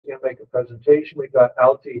to make a presentation. We got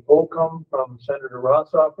Alti Holcomb from Senator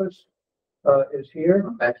Roth's office is here.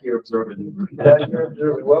 I'm back here observing. Back here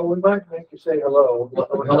observing. Well, we might make you say hello.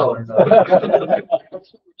 Hello.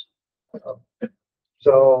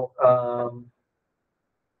 So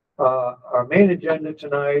our main agenda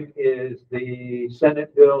tonight is the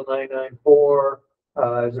Senate Bill 994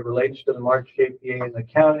 as it relates to the March JPA in the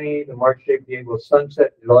county. The March JPA will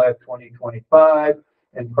sunset in July of 2025,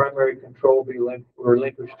 and primary control will be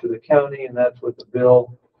relinquished to the county, and that's what the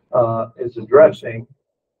bill is addressing.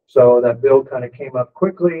 So that bill kind of came up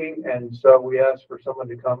quickly, and so we asked for someone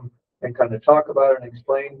to come and kind of talk about it and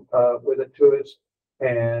explain with it to us.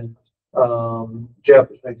 And Jeff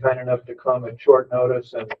has been kind enough to come at short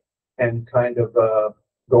notice and kind of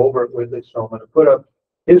go over it with us. So I'm going to put up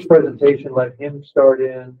his presentation, let him start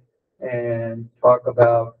in and talk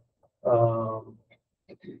about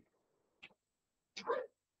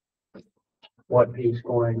what he's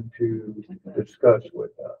going to discuss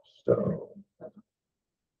with us. So.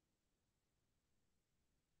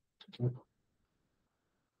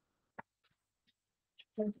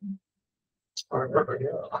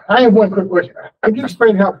 I have one quick question. Could you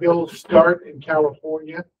explain how bills start in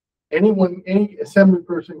California? Any assembly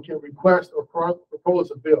person can request or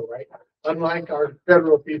propose a bill, right? Unlike our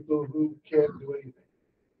federal people who can't do anything.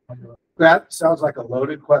 That sounds like a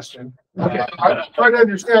loaded question. Okay, I'm trying to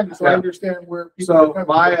understand, so I understand where people are coming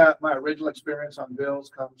from. My original experience on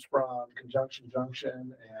bills comes from conjunction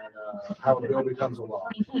junction and how a bill becomes a law.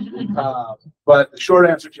 But the short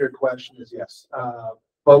answer to your question is yes.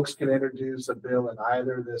 Folks can introduce a bill in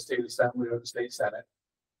either the state assembly or the state senate.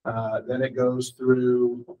 Then it goes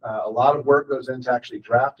through, a lot of work goes into actually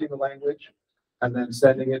drafting the language and then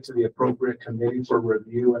sending it to the appropriate committee for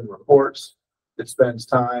review and reports. It spends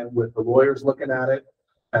time with the lawyers looking at it,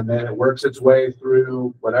 and then it works its way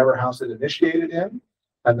through whatever house it initiated in.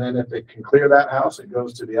 And then if it can clear that house, it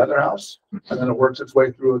goes to the other house, and then it works its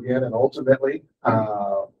way through again. And ultimately,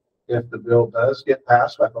 if the bill does get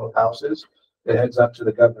passed by both houses, it heads up to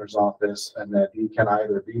the governor's office, and then he can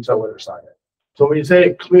either veto it or sign it. So when you say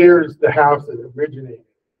it clears the house that originated,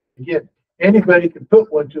 again, anybody can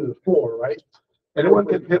put one to the floor, right? Anyone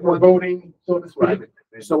can hit one voting, so to speak. Right.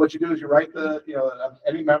 So what you do is you write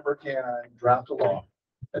any member can draft a law.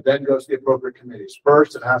 It then goes to the appropriate committees.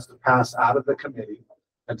 First, it has to pass out of the committee,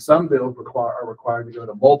 and some bills are required to go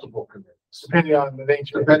to multiple committees. Depending on the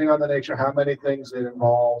nature. Depending on the nature, how many things it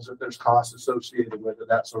involves, if there's costs associated with it,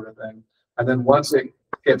 that sort of thing. And then once it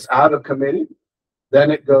gets out of committee,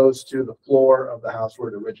 then it goes to the floor of the house where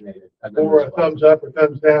it originated. And or a thumbs up or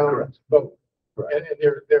thumbs down. Correct. Vote. Correct. And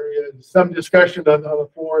there is some discussion on the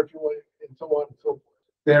floor, if you want, and so on and so forth.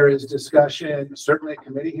 There is discussion, certainly at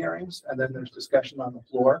committee hearings, and then there's discussion on the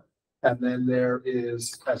floor. And then there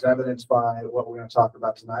is, as evidenced by what we're going to talk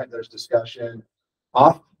about tonight, there's discussion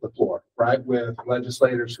off the floor, right? With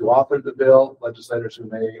legislators who authored the bill, legislators who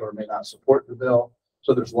may or may not support the bill.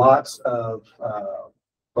 So there's lots of,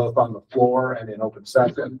 both on the floor and in open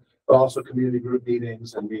session, but also community group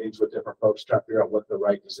meetings and meetings with different folks trying to figure out what the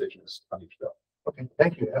right decision is on each bill. Okay,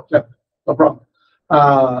 thank you. Yeah, no problem.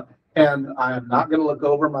 And I am not going to look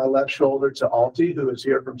over my left shoulder to Alti, who is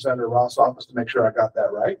here from Senator Roth's office, to make sure I got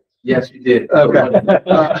that right. Yes, you did. Okay.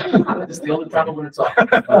 This is the only time I'm going to talk.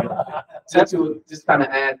 Just kind of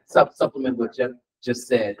add, supplement what Jeff just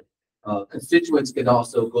said. Constituents can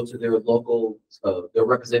also go to their local, their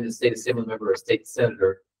representative state assembly member or state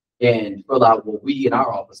senator and fill out what we in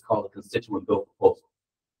our office call a constituent bill proposal.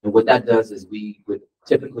 And what that does is we would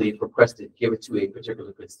typically request it, give it to a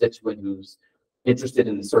particular constituent who's interested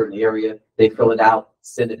in a certain area. They fill it out,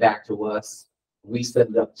 send it back to us. We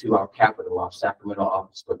send it up to our capital, our Sacramento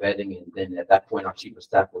office for vetting, and then at that point, our chief of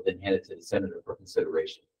staff will then hand it to the senator for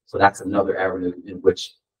consideration. So that's another avenue in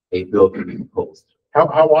which a bill can be proposed. How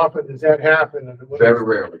often does that happen? Very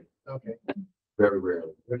rarely. Okay. Very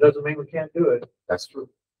rarely. It doesn't mean we can't do it. That's true.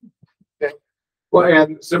 Okay. Well,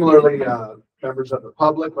 and similarly, members of the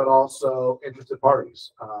public, but also interested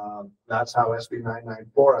parties. That's how SB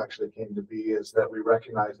 994 actually came to be, is that we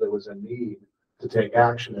recognized there was a need to take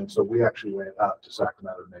action. And so we actually went up to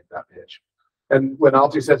Sacramento to make that pitch. And when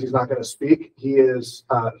Alti says he's not going to speak, he is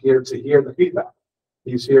here to hear the feedback.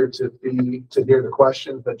 He's here to hear the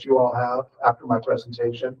questions that you all have after my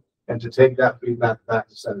presentation and to take that feedback back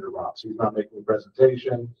to Senator Roth. So he's not making a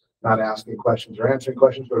presentation, not asking questions or answering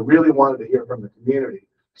questions, but really wanted to hear from the community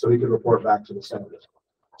so he could report back to the senators.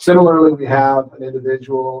 Similarly, we have an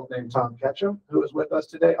individual named Tom Ketchum who is with us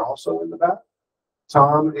today, also in the back.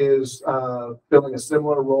 Tom is filling a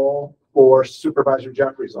similar role for Supervisor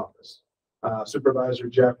Jeffries' office. Supervisor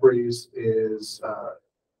Jeffries is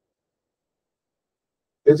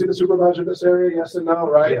Is he the supervisor of this area? Yes and no,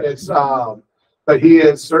 right? Yes. It's, but he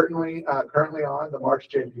is certainly, currently on the March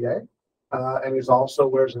JPA. And he's also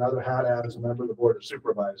wears another hat as a member of the Board of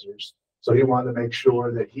Supervisors. So he wanted to make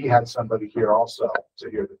sure that he had somebody here also to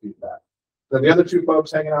hear the feedback. Then the other two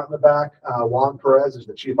folks hanging out in the back, Juan Perez is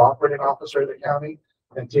the Chief Operating Officer of the county,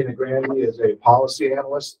 and Tina Grandy is a policy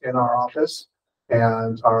analyst in our office,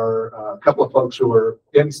 and are a couple of folks who are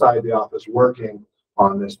inside the office working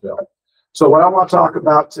on this bill. So what I want to talk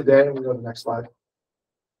about today, and we go to the next slide,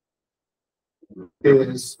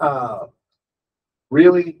 is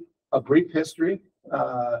really a brief history,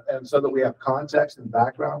 and so that we have context and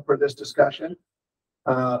background for this discussion.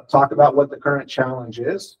 Talk about what the current challenge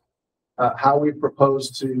is, how we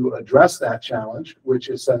propose to address that challenge, which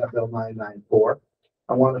is Senate Bill 994.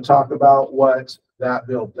 I want to talk about what that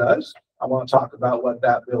bill does. I want to talk about what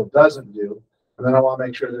that bill doesn't do. And then I want to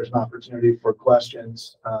make sure there's an opportunity for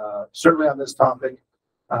questions, certainly on this topic.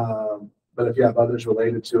 But if you have others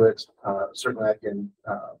related to it, certainly I can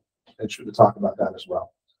interested to talk about that as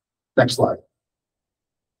well. Next slide.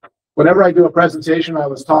 Whenever I do a presentation, I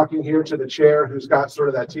was talking here to the chair who's got sort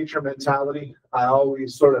of that teacher mentality. I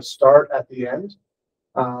always sort of start at the end.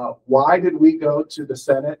 Why did we go to the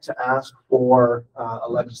Senate to ask for a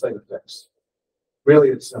legislative fix? Really,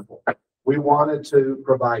 it's simple. We wanted to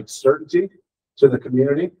provide certainty to the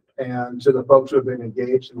community and to the folks who have been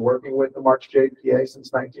engaged in working with the March JPA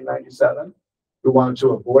since 1997. We wanted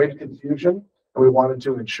to avoid confusion, and we wanted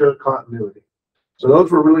to ensure continuity. So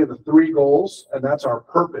those were really the three goals, and that's our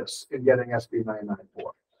purpose in getting SB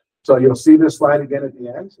 994. So you'll see this slide again at the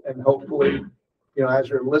end, and hopefully, you know, as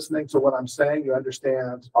you're listening to what I'm saying, you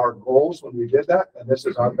understand our goals when we did that, and this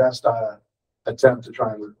is our best attempt to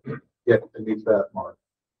try and get and meet that mark.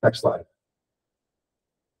 Next slide.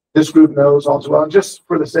 This group knows also well, and just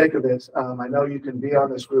for the sake of it, I know you can be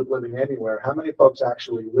on this group living anywhere. How many folks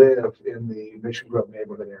actually live in the Mission Grove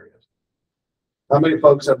neighborhood areas? How many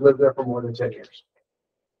folks have lived there for more than 10 years?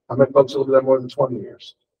 How many folks have lived there more than 20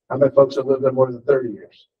 years? How many folks have lived there more than 30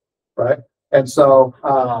 years? Right? And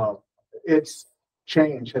so it's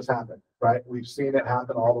change has happened, right? We've seen it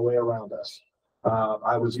happen all the way around us.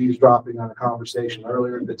 I was eavesdropping on a conversation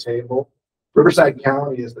earlier at the table. Riverside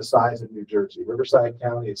County is the size of New Jersey. Riverside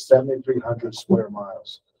County is 7,300 square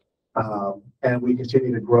miles. And we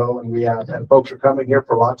continue to grow, and we have, and folks are coming here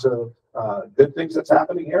for lots of good things that's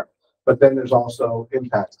happening here, but then there's also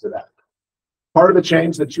impacts to that. Part of the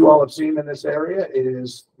change that you all have seen in this area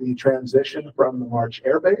is the transition from the March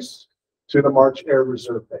Air Base to the March Air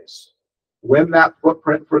Reserve Base. When that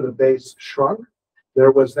footprint for the base shrunk,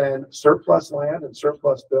 there was then surplus land and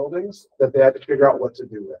surplus buildings that they had to figure out what to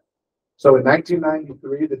do with. So in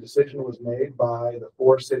 1993, the decision was made by the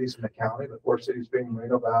four cities in the county, the four cities being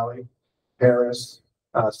Moreno Valley, Paris,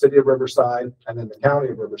 City of Riverside, and then the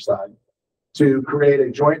County of Riverside, to create a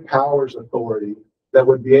joint powers authority that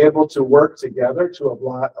would be able to work together to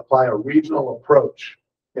apply a regional approach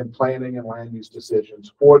in planning and land use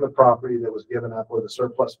decisions for the property that was given up or the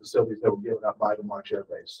surplus facilities that were given up by the March Air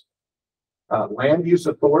Base. Land use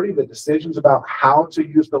authority, the decisions about how to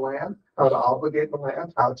use the land, how to obligate the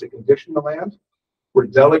land, how to condition the land, were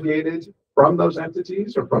delegated from those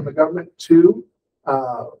entities or from the government to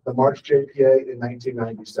the March JPA in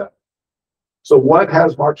 1997. So what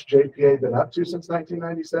has March JPA been up to since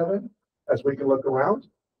 1997? As we can look around,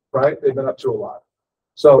 right? They've been up to a lot.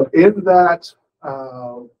 So in that,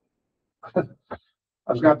 I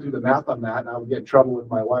was going to do the math on that, and I would get in trouble with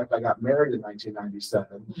my wife. I got married in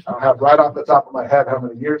 1997. I don't have right off the top of my head how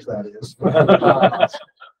many years that is.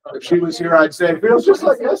 If she was here, I'd say it feels just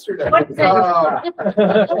like yesterday. All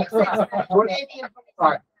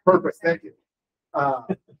right, perfect. Thank you.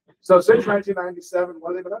 So since 1997,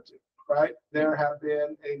 what have they been up to? Right? There have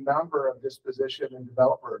been a number of disposition and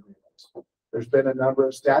developer agreements. There's been a number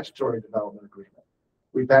of statutory development agreements.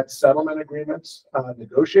 We've had settlement agreements,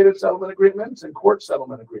 negotiated settlement agreements, and court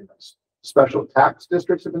settlement agreements. Special tax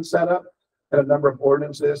districts have been set up, and a number of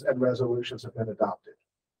ordinances and resolutions have been adopted.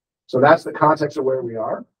 So that's the context of where we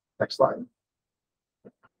are. Next slide.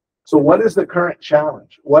 So what is the current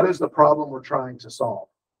challenge? What is the problem we're trying to solve?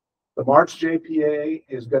 The March JPA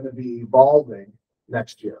is going to be evolving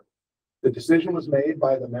next year. The decision was made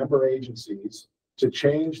by the member agencies to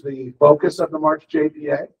change the focus of the March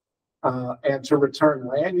JPA and to return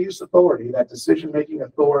land use authority, that decision-making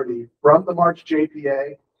authority, from the March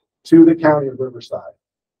JPA to the County of Riverside.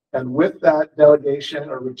 And with that delegation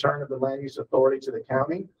or return of the land use authority to the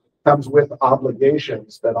county comes with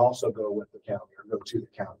obligations that also go with the county or go to the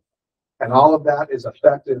county. And all of that is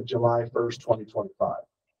effective July 1st, 2025.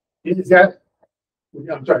 Is that,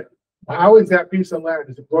 I'm sorry, How is that piece of land?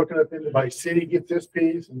 Is it broken up into by city gets this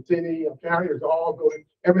piece and city and county, or is it all going,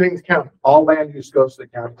 everything's county? All land use goes to the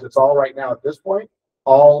counties. It's all right now at this point,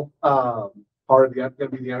 all part of going to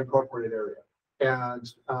be the unincorporated area.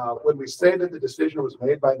 And when we say that the decision was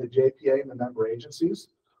made by the JPA and the member agencies,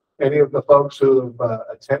 any of the folks who have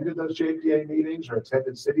attended those JPA meetings or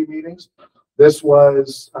attended city meetings, this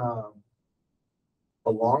was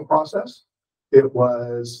a long process. It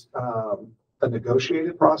was a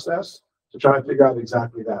negotiated process to try and figure out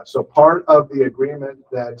exactly that. So part of the agreement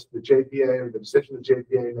that the JPA or the decision the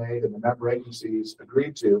JPA made and the member agencies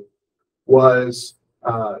agreed to was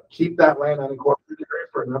keep that land unincorporated area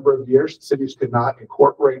for a number of years. Cities could not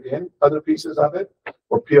incorporate in other pieces of it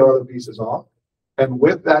or peel other pieces off. And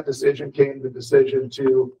with that decision came the decision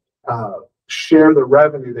to share the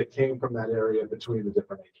revenue that came from that area between the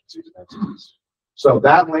different agencies and entities. So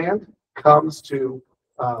that land comes to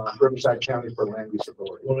Riverside County for land use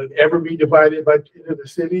authority. Will it ever be divided by into the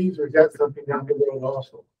cities, or is that something down the road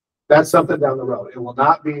also? That's something down the road. It will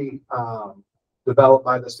not be developed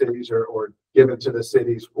by the cities or given to the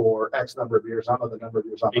cities for X number of years. I don't know the number of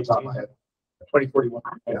years off the top of my head. 2041.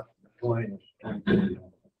 Yeah.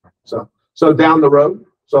 So down the road.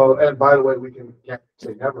 So, and by the way, can't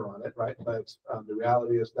say never on it, right? But the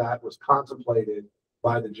reality is that was contemplated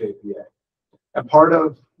by the JPA. And part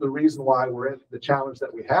of the reason why we're in the challenge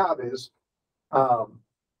that we have is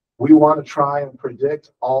we want to try and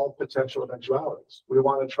predict all potential eventualities. We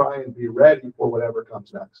want to try and be ready for whatever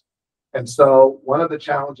comes next. And so one of the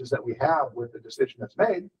challenges that we have with the decision that's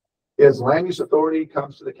made is land use authority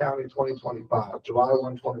comes to the county in 2025, July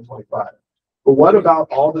 1, 2025. But what about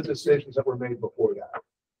all the decisions that were made before that?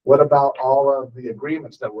 What about all of the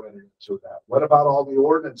agreements that were entered into that? What about all the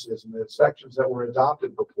ordinances and the sections that were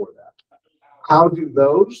adopted before that? How do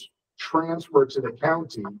those transfer to the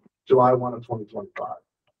county July 1 of 2025?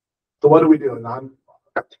 So what do we do? And I'm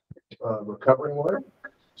a recovering lawyer.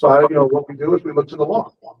 So what we do is we look to the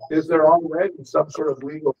law. Is there already some sort of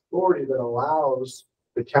legal authority that allows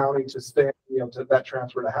the county to stand, to that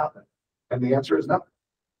transfer to happen? And the answer is no.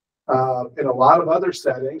 In a lot of other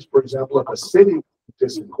settings, for example, if a city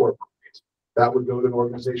disincorporates, that would go to an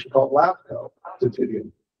organization called LAFCO to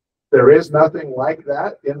do. There is nothing like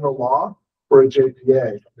that in the law for a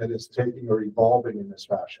JPA that is taking or evolving in this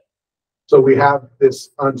fashion. So we have this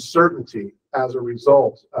uncertainty as a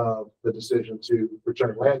result of the decision to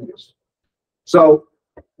return land use. So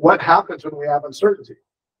what happens when we have uncertainty?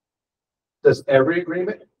 Does every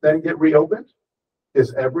agreement then get reopened?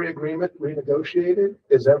 Is every agreement renegotiated?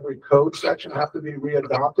 Is every code section have to be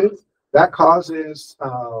readopted? That causes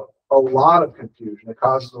a lot of confusion. It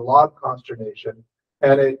causes a lot of consternation,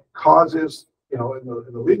 and it causes, in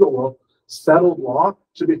the legal world, settled law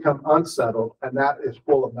to become unsettled, and that is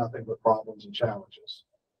full of nothing but problems and challenges.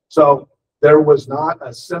 So there was not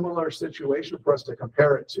a similar situation for us to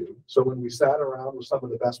compare it to. So when we sat around with some of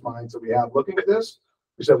the best minds that we have looking at this,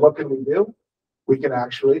 we said, what can we do? We can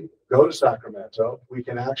actually go to Sacramento. We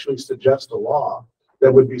can actually suggest a law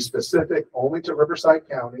that would be specific only to Riverside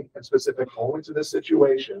County and specific only to this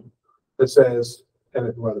situation that says, and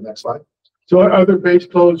if you go to the next slide. So other base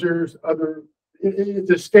closures, it's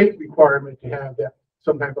a state requirement to have that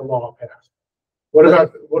some type of law passed. What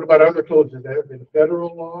about other closures that have been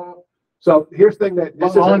federal law? So here's the thing that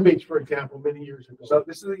this Long Beach, for example, many years ago. So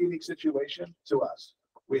this is a unique situation to us.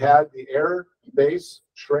 We had the air base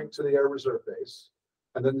shrink to the air reserve base,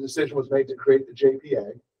 and then the decision was made to create the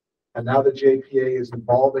JPA, and now the JPA is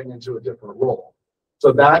evolving into a different role.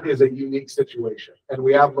 So that is a unique situation, and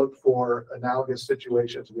we have looked for analogous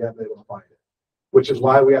situations. We haven't been able to find it, which is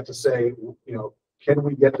why we have to say, can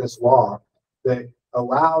we get this law that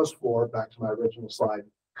allows for, back to my original slide,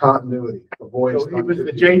 continuity, avoids. So it was the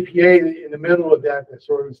JPA in the middle of that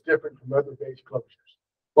sort of is different from other base closures.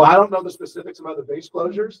 Well, I don't know the specifics of other base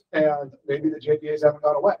closures, and maybe the JPAs haven't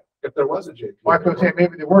gone away. If there was a JPA, Well, I'm saying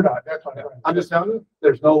maybe they were not. That's what I'm just telling you,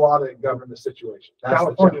 there's no law that govern the situation. That's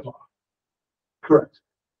California law. Correct.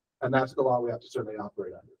 And that's the law we have to certainly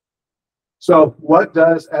operate under. So what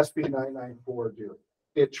does SB 994 do?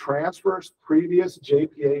 It transfers previous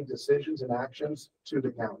JPA decisions and actions to the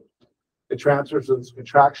county. It transfers those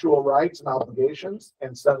contractual rights and obligations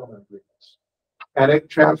and settlement agreements. And it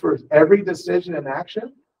transfers every decision and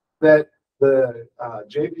action that the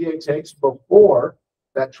JPA takes before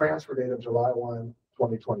that transfer date of July 1,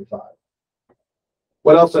 2025.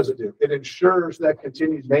 What else does it do? It ensures that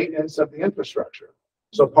continued maintenance of the infrastructure.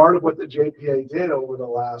 So part of what the JPA did over the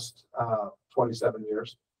last 27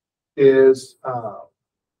 years is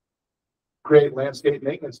create landscape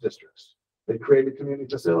maintenance districts. They created community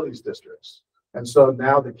facilities districts. And so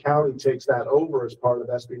now the county takes that over as part of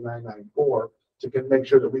SB 994 to make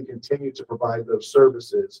sure that we continue to provide those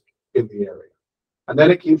services in the area. And then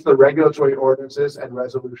it keeps the regulatory ordinances and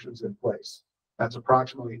resolutions in place. That's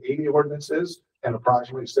approximately 80 ordinances and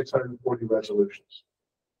approximately 640 resolutions.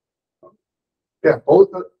 Yeah,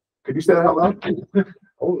 could you say that out loud?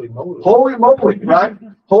 Holy moly. Holy moly, right?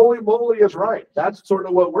 Holy moly is right. That's sort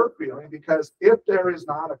of what we're feeling, because if there is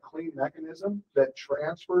not a clean mechanism that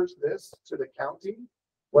transfers this to the county,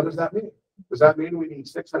 what does that mean? Does that mean we need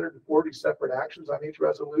 640 separate actions on each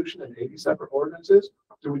resolution and 80 separate ordinances?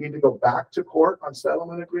 Do we need to go back to court on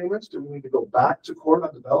settlement agreements? Do we need to go back to court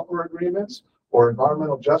on developer agreements or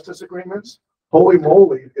environmental justice agreements? Holy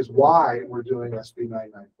moly is why we're doing SB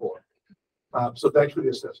 994. So thanks for the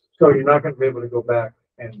assistance. So you're not going to be able to go back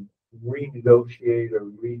and renegotiate or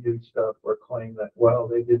redo stuff or claim that, well,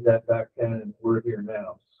 they did that back then and we're here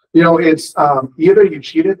now. You know, it's either you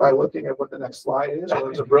cheated by looking at what the next slide is,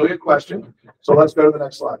 or it's a brilliant question. So let's go to the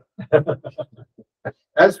next slide.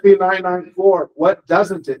 SB 994, what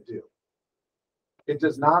doesn't it do? It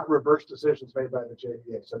does not reverse decisions made by the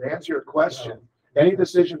JPA. So to answer your question, any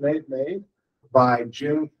decision they've made by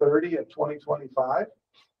June 30 of 2025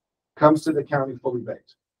 comes to the county fully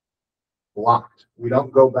baked, locked. We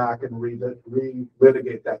don't go back and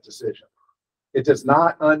re-litigate that decision. It does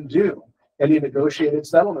not undo any negotiated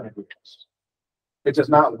settlement agreements. It does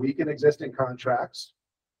not weaken existing contracts.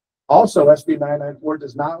 Also, SB 994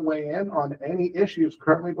 does not weigh in on any issues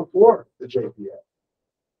currently before the JPA.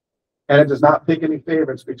 And it does not pick any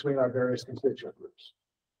favorites between our various constituent groups.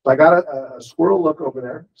 So I got a squirrel look over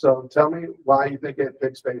there. So tell me why you think it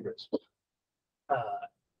picks favorites.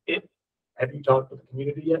 Have you talked with the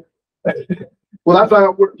community yet? Well, that's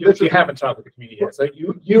why You haven't talked with the community yet. So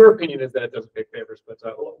your opinion is that it doesn't pick favorites, but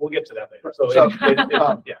we'll get to that later. So,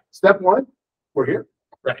 yeah. Step one, we're here.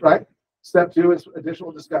 Right. Step two is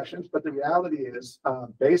additional discussions, but the reality is,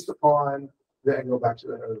 based upon and go back to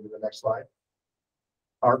the next slide.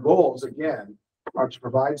 Our goals, again, are to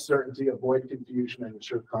provide certainty, avoid confusion, and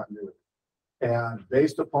ensure continuity. And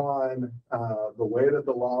based upon the way that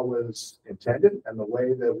the law was intended and the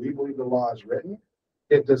way that we believe the law is written,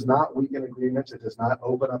 it does not weaken agreements. It does not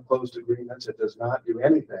open up closed agreements. It does not do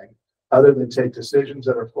anything other than take decisions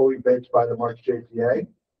that are fully baked by the March JPA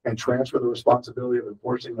and transfer the responsibility of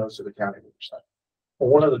enforcing those to the county legislature. Well,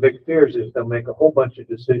 one of the big fears is they'll make a whole bunch of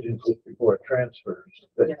decisions just before it transfers.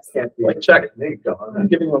 That can't be Blank check. I'm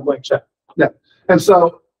giving them a blank check. Yeah. And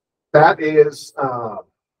so that is,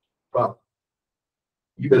 well,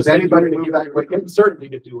 does anybody move that quickly? Certainly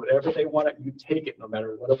to do whatever they want, you take it no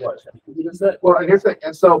matter what it was. You just said. Well, and here's the thing.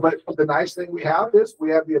 And so, but the nice thing we have is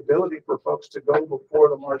we have the ability for folks to go before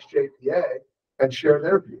the March JPA and share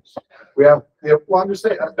their views. We have, well, I'm just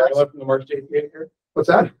saying. Is there anyone from the March JPA here? What's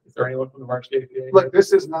that? Is there anyone from the March JPA? Look,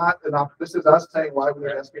 this is not this is us saying why we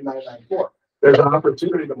need SB 994. There's an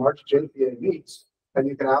opportunity the March JPA meets, and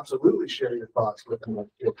you can absolutely share your thoughts with the March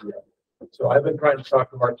JPA. So I've been trying to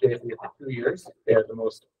talk to March JPA for 2 years. They are the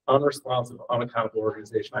most unresponsive, unaccountable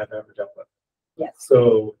organization I've ever dealt with. Yes.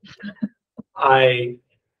 So I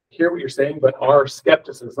hear what you're saying, but our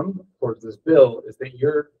skepticism towards this bill is that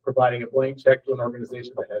you're providing a blank check to an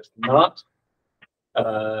organization that has not,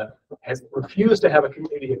 has refused to have a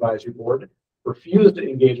community advisory board, refused to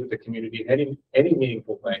engage with the community in any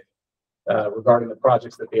meaningful way regarding the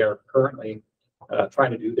projects that they are currently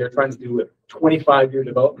trying to do. They're trying to do a 25-year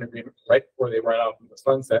development agreement right before they ride off in the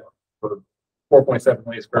sunset for 4.7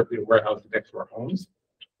 million square feet of warehouse next to our homes.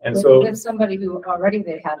 And so with somebody who already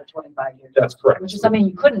they had a 25-year. That's correct. Which is something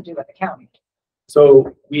you couldn't do at the county.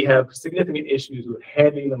 So we have significant issues with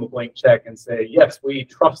handing them a blank check and say, yes, we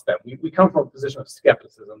trust them. We come from a position of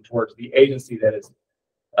skepticism towards the agency that has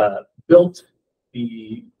built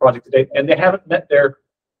the project today, and they haven't met their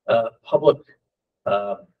public,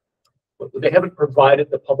 they haven't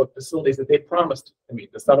provided the public facilities that they promised to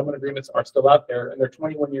meet. The settlement agreements are still out there, and they're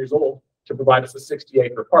 21 years old to provide us a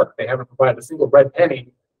 60-acre park. They haven't provided a single red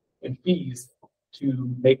penny in fees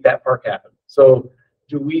to make that park happen. So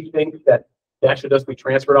do we think that that should just be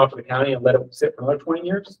transferred off to the county and let it sit for another 20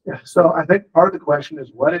 years? Yeah. So I think part of the question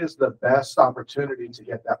is, what is the best opportunity to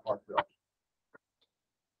get that park built?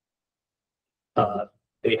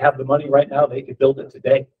 They have the money right now. They could build it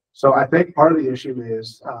today. So I think part of the issue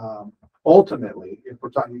is ultimately, if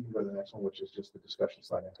we're talking, you can go to the next one, which is just the discussion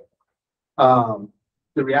slide.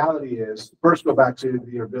 The reality is, first go back to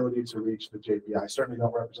the ability to reach the JPA. I certainly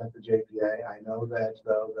don't represent the JPA. I know that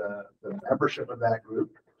the membership of that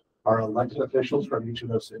group are elected officials from each of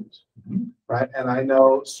those cities, right? And I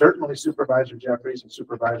know certainly Supervisor Jeffries and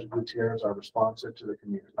Supervisor Gutierrez are responsive to the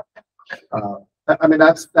community. I mean,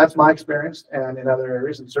 that's my experience and in other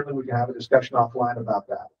areas, and certainly we can have a discussion offline about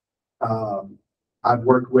that. I've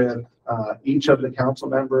worked with each of the council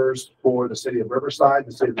members for the city of Riverside,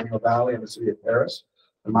 the city of Reno Valley, and the city of Paris.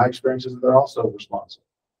 And my experience is that they're also responsive.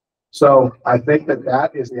 So I think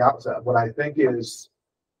that is the opposite. What I think is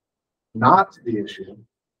not the issue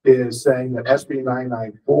is saying that SB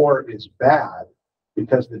 994 is bad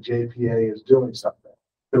because the JPA is doing something.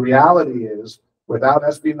 The reality is, without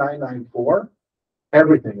SB 994,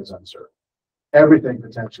 everything is uncertain. Everything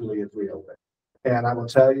potentially is reopened. And I will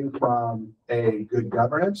tell you, from a good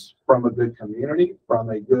governance, from a good community, from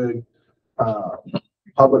a good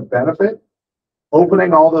public benefit,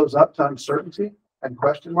 opening all those up to uncertainty and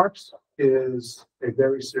question marks is a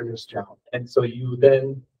very serious challenge. And so you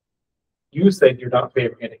said you're not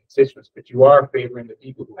favoring any constituents, but you are favoring the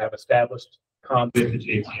people who have established with the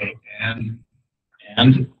JPA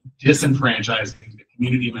and disenfranchising the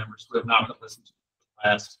community members who have not been listened to for the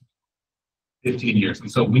last 15 years.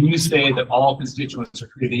 And so when you say that all constituents are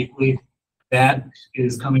treated equally, that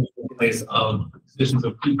is coming from a place of positions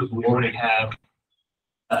of people who already have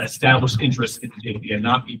established interests in the JPA,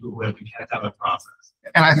 not people who have been kept out of the process.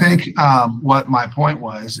 And I think what my point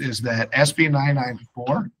was is that SB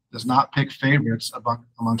 994 does not pick favorites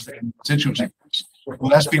amongst the constituency.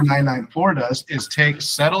 What SB 994 does is take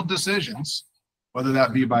settled decisions, whether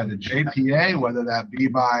that be by the JPA, whether that be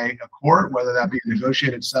by a court, whether that be a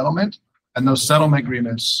negotiated settlement, and those settlement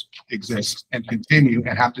agreements exist and continue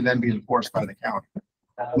and have to then be enforced by the county.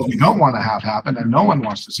 What we don't want to have happen, and no one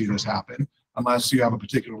wants to see this happen, unless you have a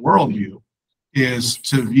particular worldview, is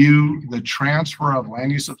to view the transfer of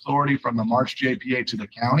land use authority from the March JPA to the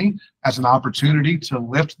county as an opportunity to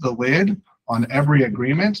lift the lid on every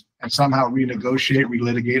agreement and somehow renegotiate,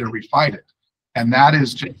 relitigate, or refight it. And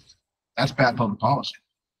that's bad public policy.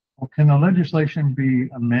 Well, can the legislation be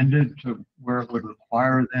amended to where it would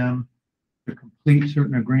require them to complete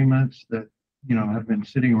certain agreements that, you know, have been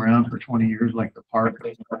sitting around for 20 years, like the park,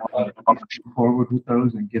 forward with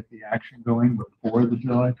those and get the action going before the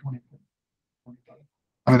July 25th?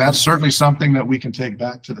 I mean, that's certainly something that we can take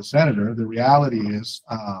back to the senator. The reality is,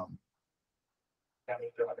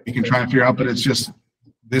 you can try and figure out, but it's just,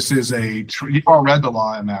 this is you all read the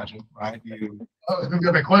law, I imagine, right? It's gonna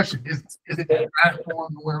be my question. Is it in draft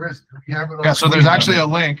form? Where is it? Do we have it on- Yeah, so there's actually a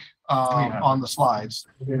link on the slides.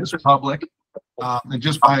 It's public. And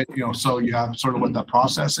just by, so you have sort of what the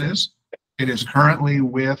process is. It is currently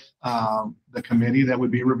with the committee that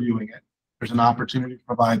would be reviewing it. There's an opportunity to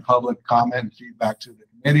provide public comment and feedback to the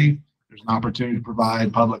committee. There's an opportunity to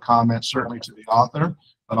provide public comment, certainly to the author,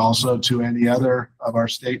 but also to any other of our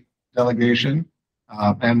state delegation,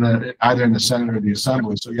 and either in the Senate or the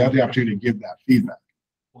Assembly. So you have the opportunity to give that feedback.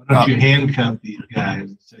 Why don't you handcuff these guys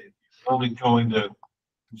and say, only going to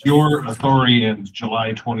your authority in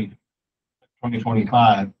July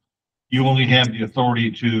 2025, you only have the authority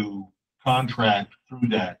to contract through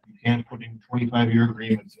that. You can't put in 25-year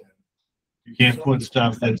agreements in. You can't put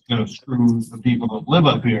stuff that's going to screw the people that live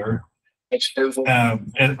up here. And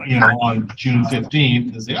on June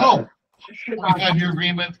 15th, and say, oh, 25-year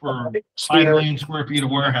agreement for 5 million square feet of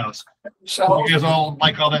warehouse. So you guys all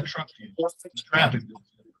like all that truck traffic.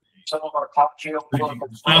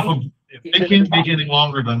 If they can't make anything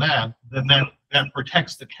longer than that, then that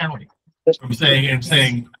protects the county from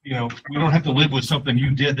saying, we don't have to live with something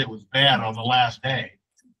you did that was bad on the last day.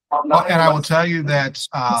 Well, and I will tell you that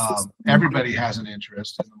everybody has an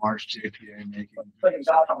interest in the March JPA making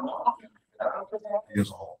as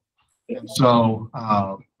a whole. And so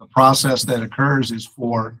the process that occurs is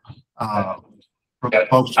for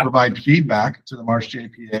folks to provide feedback to the March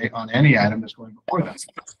JPA on any item that's going before them.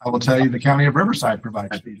 I will tell you the County of Riverside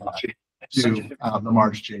provides feedback to the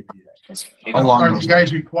March JPA. Are you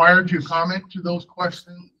guys required to comment to those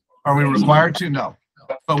questions? Are we required to? No.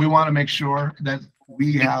 But we want to make sure that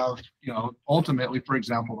we have, ultimately, for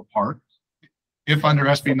example, the park, if under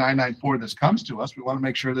SB 994 this comes to us, we want to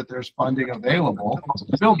make sure that there's funding available to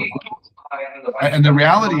build the park. And the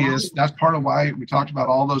reality is that's part of why we talked about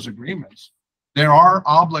all those agreements. There are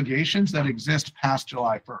obligations that exist past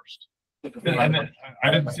July 1st.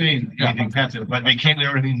 I didn't say anything past it, but they can't do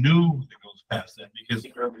anything new that goes past that, because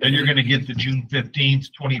then you're going to get the June 15th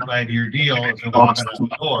 25-year deal as they walk out the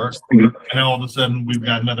door, and then all of a sudden we've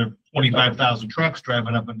got another 25,000 trucks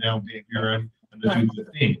driving up and down Big Huron and the June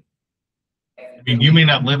 15th. I mean, you may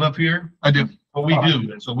not live up here. I do. But we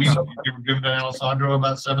do. So you ever driven to Alessandro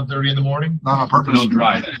about 7:30 in the morning? Not on purpose. Don't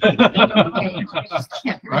drive.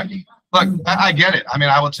 Right? Look, I get it. I mean,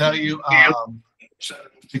 I will tell you,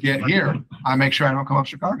 to get here, I make sure I don't come up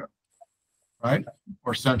Chicago. right?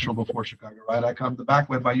 Or Central before Chicago, right? I come the back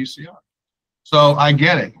way by UCR. So I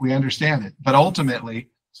get it. We understand it. But ultimately,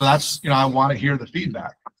 so that's, I want to hear the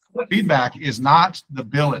feedback. The feedback is not the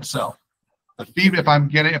bill itself. The feedback,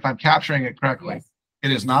 if I'm capturing it correctly, Yes.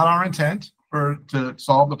 it is not our intent to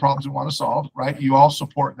solve the problems we want to solve, right? You all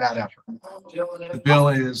support that effort. The bill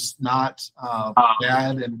is not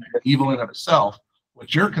bad and evil in of itself.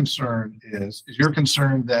 What your concern is you're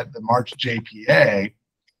concerned that the March JPA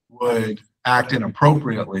would act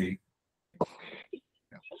inappropriately.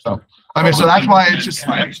 So, I mean, so that's why it's just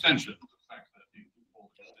like, Extension.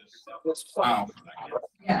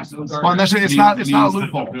 Yeah. well, it's not a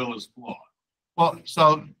loophole. The bill is flawed. Well,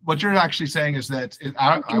 so what you're actually saying is that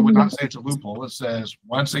I would not say it's a loophole. It says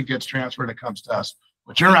once it gets transferred, it comes to us.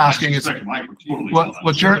 What you're asking is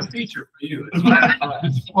what you're Feature for you.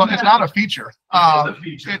 well, it's not a feature. It's a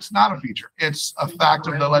feature. It's not a feature. It's a fact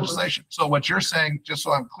of the legislation. So what you're saying, just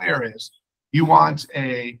so I'm clear, is you want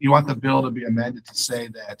the bill to be amended to say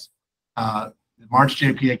that the March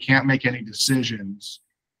JPA can't make any decisions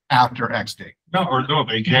after X date. No,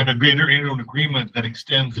 they can't agree, enter into an agreement that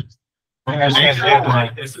extends it. They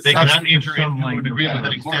It's cannot enter into an agreement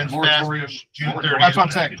that extends past June 30th. That's what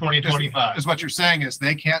I'm saying. 2025. Is what you're saying is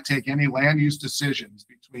they can't take any land use decisions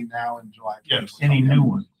between now and July 1st. Yes. Any new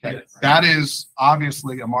one. Okay. That is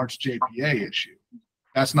obviously a March JPA issue.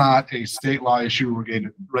 That's not a state law issue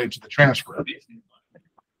related to the transfer.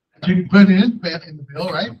 You can put it in the bill,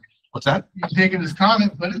 right? What's that? You can take it as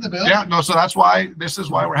comment, put it in the bill. Yeah, no, so that's why, this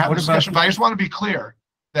is why we're having What this about- discussion. But I just want to be clear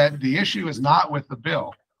that the issue is not with the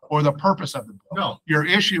bill or the purpose of the bill. No. Your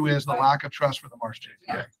issue is the lack of trust for the March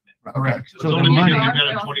JPA. Correct. It's So the only money, because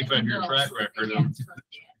you've got a 25-year track record of.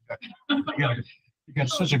 you got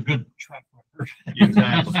such a good track record.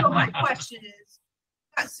 Exactly. So my question is,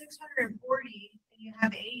 you got 640 and you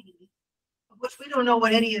have 80, of which we don't know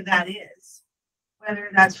what any of that is, whether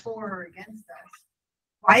that's for or against us.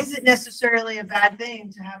 Why is it necessarily a bad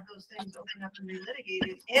thing to have those things open up and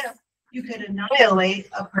relitigated if you could annihilate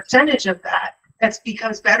a percentage of that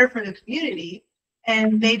becomes better for the community,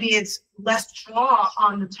 and maybe it's less draw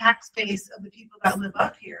on the tax base of the people that live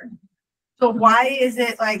up here? So why is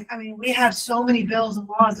it like, I mean, we have so many bills and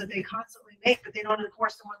laws that they constantly make, but they don't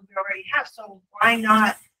enforce the ones we already have. So why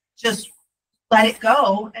not just let it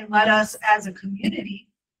go and let us as a community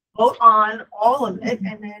vote on all of it?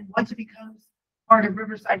 And then once it becomes part of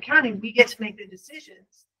Riverside County, we get to make the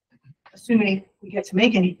decisions, assuming we get to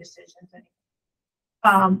make any decisions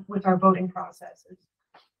with our voting processes.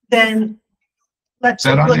 Then let's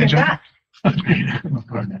Is that on look the at agenda?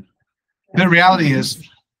 that. The reality is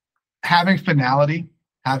having finality,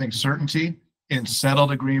 having certainty in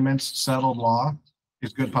settled agreements, settled law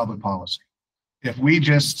is good public policy. If we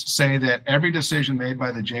just say that every decision made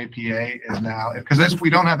by the JPA is now, because we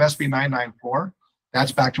don't have SB 994,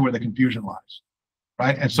 that's back to where the confusion lies,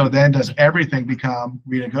 right? And so then does everything become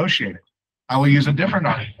renegotiated? I will use a different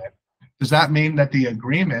argument. Does that mean that the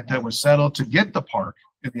agreement that was settled to get the park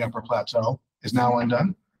in the Upper Plateau is now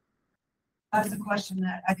undone? That's a question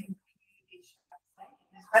that I think the community should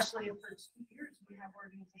have, especially if for 2 years we have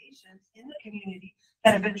organizations in the community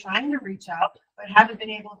that have been trying to reach out but haven't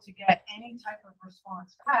been able to get any type of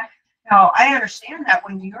response back. Now, I understand that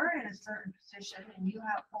when you're in a certain position and you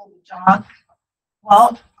have pulled a job,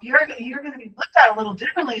 well, you're going to be looked at a little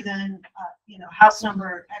differently than house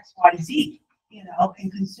number XYZ,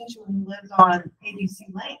 and constituent who lives on ABC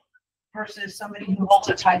Lane versus somebody who holds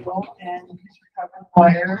a title and is a recovered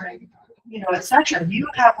lawyer and et cetera. You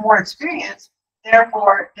have more experience,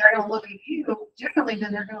 therefore they're going to look at you differently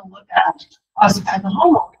than they're going to look at us as a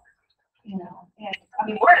homeowner. And I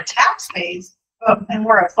mean, we're a tax base, and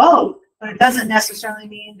we're a vote, but it doesn't necessarily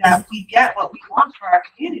mean that we get what we want for our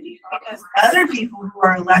community, because other people who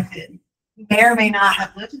are elected may or may not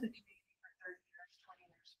have lived in the community for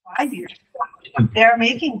 30 years, 20 years, 5 years. They're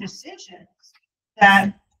making decisions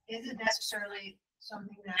that isn't necessarily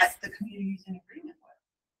something that the community is in agreement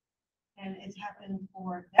with. And it's happened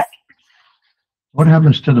for decades. What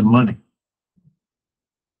happens to the money?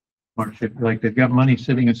 Like they've got money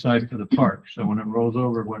sitting aside for the park. So when it rolls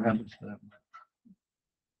over, what happens to that?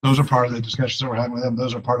 Those are part of the discussions that we're having with them.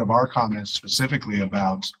 Those are part of our comments specifically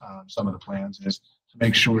about some of the plans, is to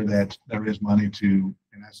make sure that there is money to,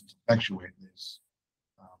 in essence, effectuate this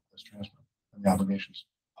transfer and the obligations.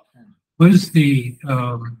 What is the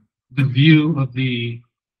view of the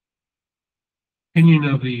opinion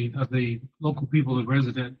of the local people, the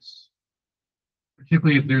residents,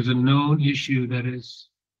 particularly if there's a known issue that is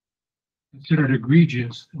considered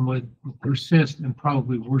egregious and would persist and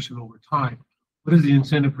probably worsen over time? What is the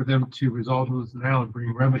incentive for them to resolve those now and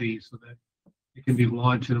bring remedies so that it can be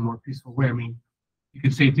launched in a more peaceful way. I mean, you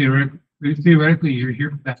could say theoretically you're here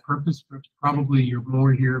for that purpose, but probably you're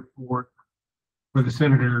more here for the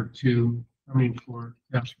senator to, I mean, for,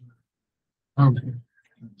 yeah,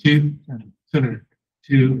 to senator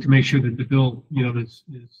to make sure that the bill, you know, is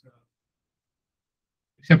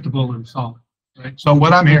acceptable and solid, right? So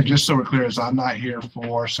what I'm here, just so we're clear, is I'm not here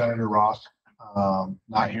for Senator Roth,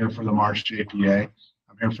 not here for the March JPA.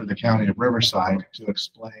 I'm here for the county of Riverside to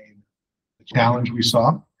explain the challenge we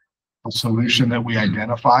saw, the solution that we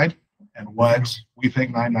identified, and what we think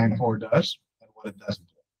 994 does and what it doesn't do.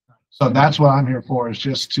 So that's what I'm here for, is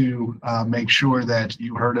just to make sure that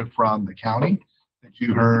you heard it from the county, that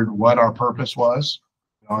you heard what our purpose was,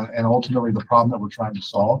 you know, and ultimately the problem that we're trying to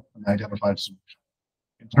solve and identified solution.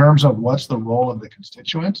 In terms of what's the role of the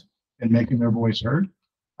constituent in making their voice heard,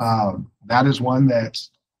 that is one that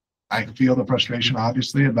I feel the frustration,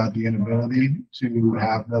 obviously, about the inability to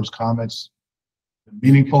have those comments, the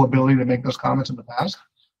meaningful ability to make those comments in the past.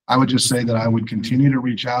 I would just say that I would continue to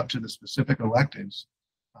reach out to the specific electeds.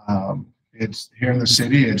 It's here in the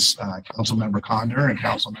city, it's Councilmember Condor and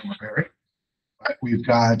Councilmember Perry. Right? We've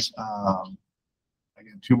got,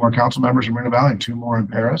 again, 2 more council members in Moreno Valley and 2 more in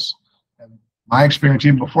Paris. And my experience,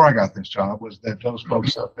 even before I got this job, was that those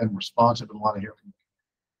folks have been responsive and want to hear from me.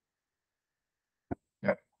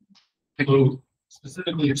 So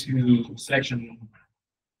specifically to section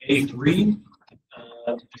A3,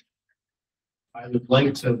 I would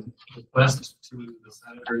like to request to the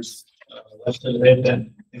senators left of it that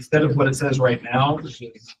instead of what it says right now, which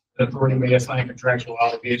is the authority may assign contractual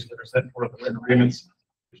obligations that are set forth in written agreements,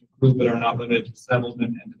 which include but are not limited to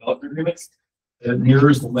settlement and development agreements, that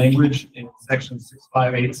mirrors the language in section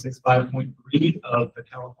 65865.3 of the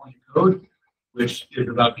California Code, which is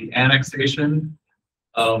about the annexation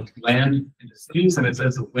of land into cities, and it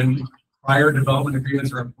says that when prior development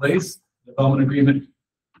agreements are in place, the development agreement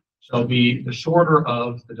shall be the shorter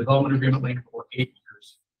of the development agreement length for 8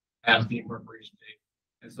 years as the incorporation date.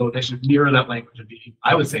 And so they should mirror that language and be,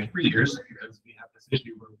 I would say, 3 years, because we have this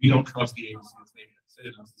issue where we don't trust the agencies making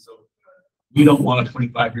decisions. So we don't want a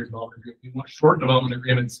 25-year development agreement. We want short development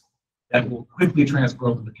agreements that will quickly transfer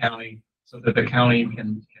over to the county so that the county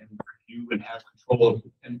can review and have control of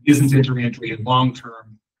and isn't entering into a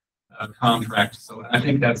long-term contract. So I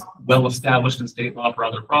think that's well established in state law for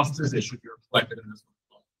other processes. It should be reflected in this one.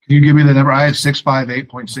 Can you give me the number? I had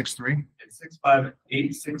 658.63. It's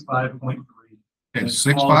 65865.3. Okay,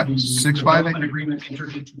 658. Development agreement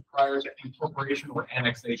entered into prior to incorporation or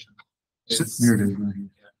annexation. It's- Here it is, right here.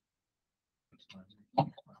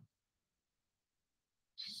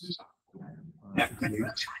 Yeah.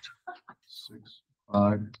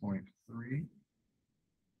 6.5.3.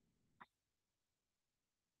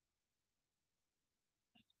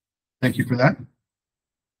 Thank you for that.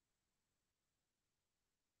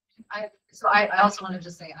 I also wanted to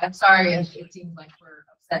say, I'm sorry if it seems like we're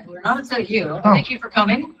upset. We're not upset at you. Thank you for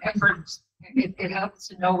coming and for, it helps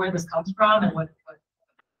to know where this comes from and what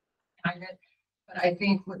behind it. But I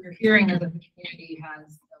think what you're hearing is that the community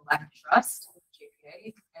has a lack of trust with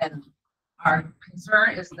JPA, and our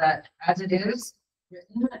concern is that as it is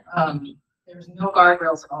written, there's no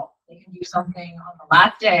guardrails at all. They can do something on the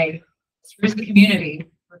last day, screws the community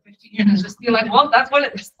for 15 years and just be like, well, that's what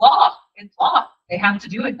it's law. It's law. They have to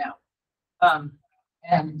do it now.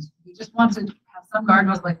 And we just want to have some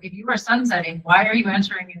guardrails, like if you are sunsetting, why are you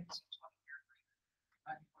entering into 20-year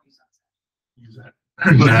agreement?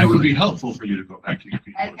 But it would be helpful for you to go back to your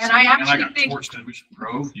people. And I actually got think- torched in Mission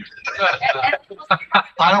Grove.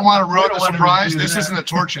 I don't want to ruin the surprise. This isn't a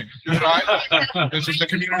torching, right? This is a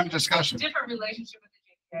community discussion. Different relationship with the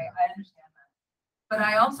JPA, I understand that. But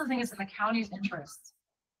I also think it's in the county's interest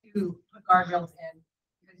to put guardrails in,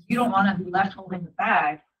 because you don't want to be left holding the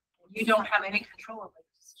bag, and you don't have any control of the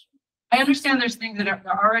decision. I understand there's things that are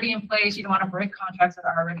already in place, you don't want to break contracts that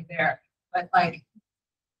are already there, but like,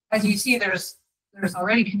 as you see, there's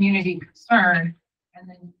already community concern, and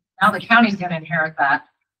then now the county's going to inherit that.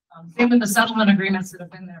 Same with the settlement agreements that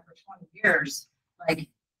have been there for 20 years. Like,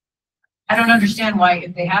 I don't understand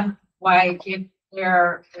if they have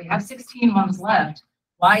 16 months left,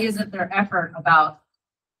 why isn't their effort about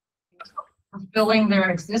fulfilling their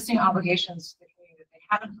existing obligations to the community that they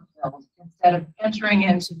haven't fulfilled, instead of entering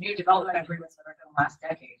into new development agreements that are going to last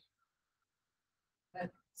decades?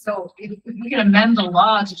 So if we can amend the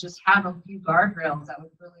law to just have a few guardrails, that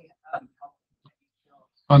would really help.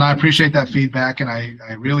 And I appreciate that feedback, and I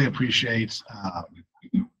really appreciate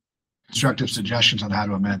constructive suggestions on how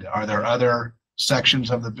to amend it. Are there other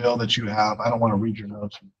sections of the bill that you have? I don't want to read your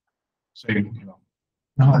notes and say, you know,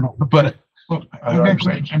 No. but Well, I got a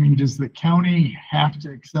question. I mean, does the county have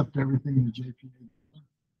to accept everything the JPA?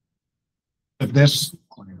 If this,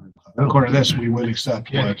 according to this, we would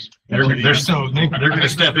accept what. They're gonna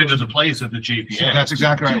step into the place of the JPA. That's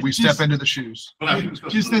exactly right. We step into the shoes.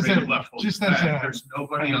 Just as There's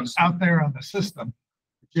nobody on. out there on the system,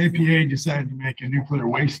 JPA decided to make a nuclear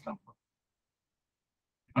waste number.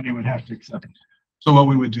 County would have to accept it. So what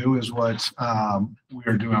we would do is what we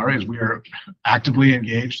are doing already is we are actively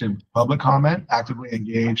engaged in public comment, actively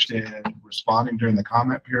engaged in responding during the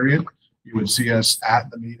comment period. You would see us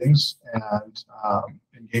at the meetings and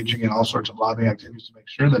engaging in all sorts of lobbying activities to make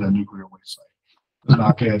sure that a nuclear waste site does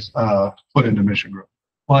not get put into mission group.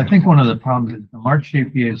 Well, I think one of the problems is the March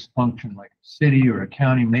JPA is function like a city or a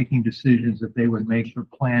county making decisions that they would make for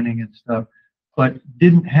planning and stuff, but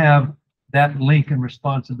didn't have that link and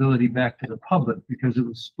responsibility back to the public because it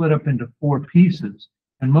was split up into 4 pieces.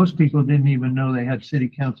 And most people didn't even know they had city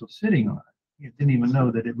council sitting on it. It didn't even know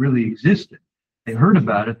that it really existed. They heard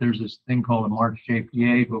about it. There's this thing called a March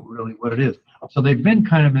JPA, but really what it is. So they've been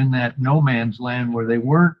kind of in that no man's land where they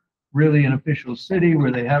weren't really an official city,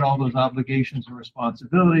 where they had all those obligations and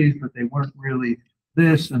responsibilities, but they weren't really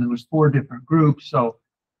this, and there was 4 different groups. So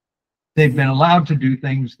they've been allowed to do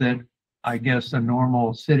things that I guess a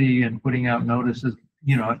normal city and putting out notices,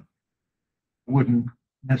 you know, wouldn't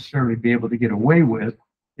necessarily be able to get away with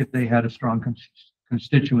if they had a strong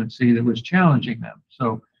constituency that was challenging them.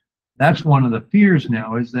 So that's one of the fears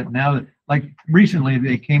now, is that now that, like recently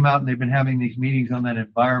they came out and they've been having these meetings on that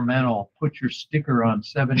environmental, put your sticker on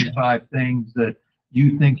 75 things that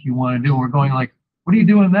you think you want to do. We're going like, what are you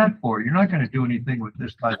doing that for? You're not going to do anything with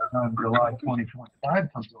this by the time July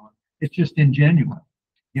 2025 comes on. It's just ingenuine,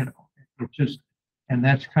 you know. It's just, and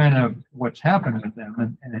that's kind of what's happened with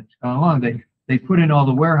them, and it's gone along. They put in all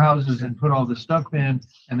the warehouses and put all the stuff in,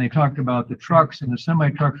 and they talked about the trucks, and the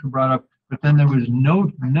semi trucks were brought up, but then there was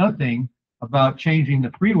nothing about changing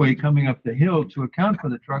the freeway coming up the hill to account for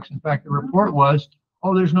the trucks. In fact, the report was,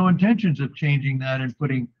 oh, there's no intentions of changing that and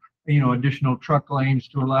putting, you know, additional truck lanes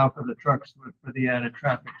to allow for the trucks for the added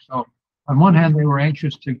traffic. So on one hand, they were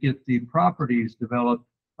anxious to get the properties developed,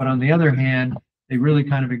 but on the other hand, they really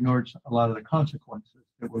kind of ignored a lot of the consequences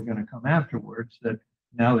that were going to come afterwards that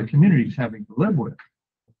now the community's having to live with.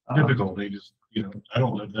 Typical, they just, you know, I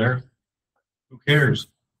don't live there. Who cares?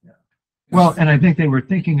 Yeah. Well, and I think they were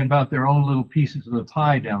thinking about their own little pieces of the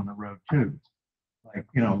pie down the road too. Like,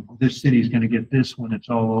 you know, this city's going to get this when it's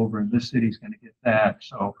all over, and this city's going to get that.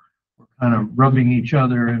 So we're kind of rubbing each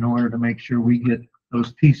other in order to make sure we get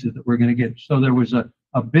those pieces that we're going to get. So there was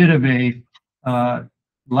a bit of a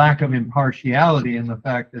lack of impartiality in the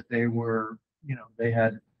fact that they were, you know, they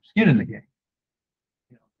had skin in the game,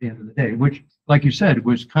 you know, at the end of the day, which, like you said,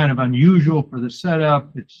 was kind of unusual for the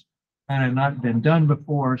setup. It's kind of not been done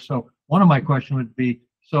before. So one of my questions would be,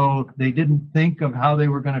 so they didn't think of how they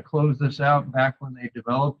were going to close this out back when they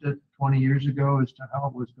developed it 20 years ago as to how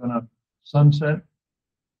it was going to sunset?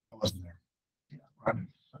 I wasn't there. Yeah. Right.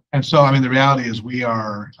 And so, I mean, the reality is we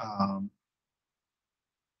are,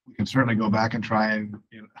 we can certainly go back and try and,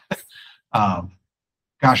 you know,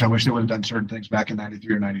 gosh, I wish they would have done certain things back in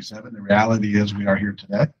 93 or 97. The reality is we are here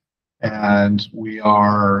today, and we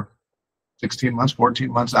are 16 months,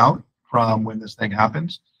 14 months out from when this thing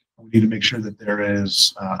happens. We need to make sure that there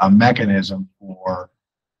is a mechanism for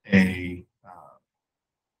a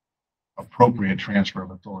appropriate transfer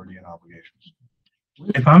of authority and obligations.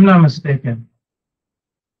 If I'm not mistaken,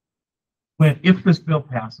 if this bill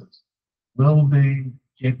passes, will the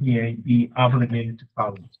JPA be obligated to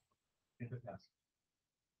follow it if it passes?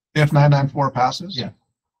 If 994 passes? Yeah.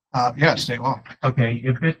 Yeah, it's state law. Okay,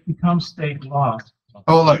 if it becomes state law.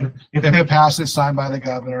 Oh, look, if it passes, signed by the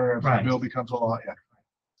governor, if Right. the bill becomes a law, yeah.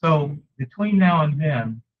 So between now and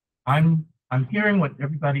then, I'm hearing what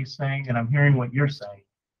everybody's saying and I'm hearing what you're saying.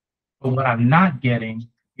 But what I'm not getting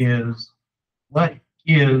is what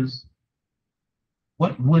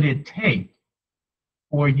would it take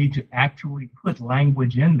for you to actually put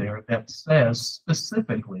language in there that says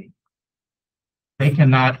specifically they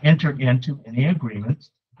cannot enter into any agreements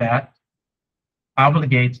that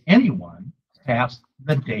obligates anyone past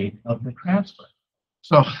the date of the transfer?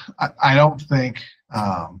 So I don't think,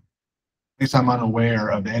 at least I'm unaware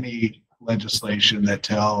of any legislation that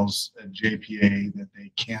tells a JPA that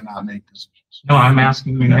they cannot make decisions. No, I'm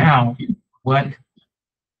asking you now, what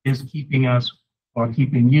is keeping us, or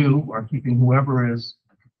keeping you, or keeping whoever is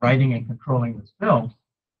writing and controlling this bill,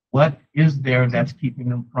 what is there that's keeping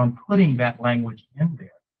them from putting that language in there?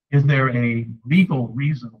 Is there a legal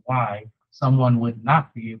reason why someone would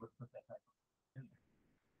not be able to put that language in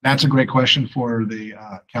That's a great question for the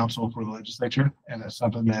council, for the legislature, and it's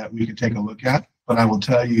something that we could take a look at. But I will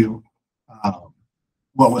tell you,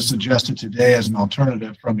 what was suggested today as an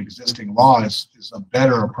alternative from existing law is a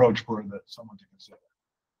better approach for someone to consider.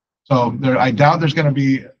 So I doubt there's going to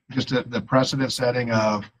be just the precedent setting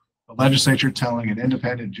of the legislature telling an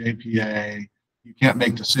independent JPA, you can't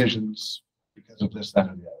make decisions because of this, that,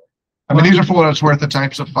 or the other. I mean, these are, for what it's worth, the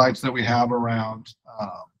types of fights that we have around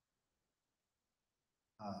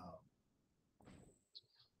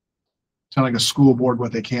telling a school board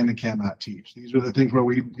what they can and cannot teach. These are the things where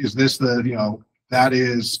that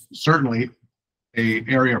is certainly a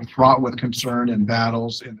area fraught with concern and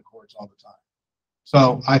battles in the courts all the time.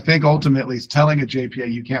 So I think ultimately it's telling a JPA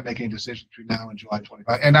you can't make any decisions between now and July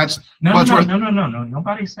 25. And that's no.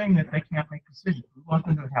 Nobody's saying that they can't make decisions. We want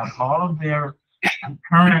them to have all of their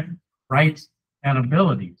current rights and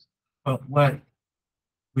abilities. But what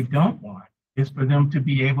we don't want is for them to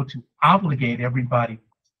be able to obligate everybody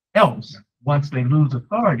else once they lose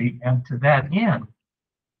authority. And to that end,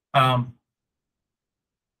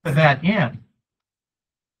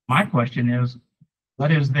 my question is,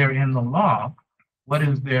 what is there in the law? What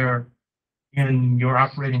is there in your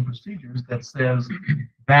operating procedures that says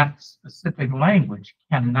that specific language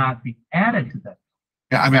cannot be added to that?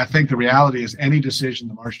 Yeah, I mean, I think the reality is any decision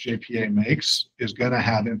the March JPA makes is going to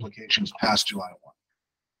have implications past July 1.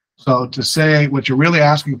 So to say what you're really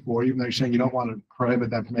asking for, even though you're saying you don't want to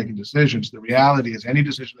prohibit them from making decisions, the reality is any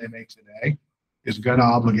decision they make today is going to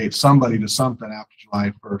obligate somebody to something after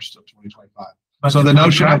July 1st of 2025. But so the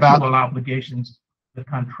notion about the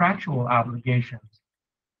contractual obligations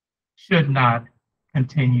should not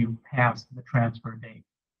continue past the transfer date.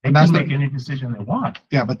 They can make any decision they want.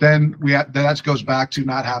 Yeah, but then that goes back to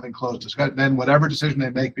not having closed discussion. Then whatever decision they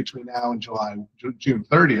make between now and June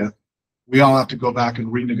 30th, we all have to go back and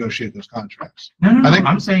renegotiate those contracts. No,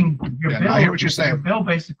 I'm saying I hear what you're saying. Your bill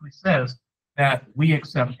basically says that we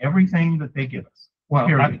accept everything that they give us. Well,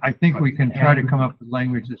 I think we can try to come up with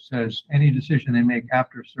language that says any decision they make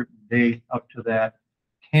after a certain date up to that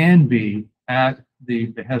can be at the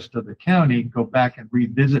behest of the county, go back and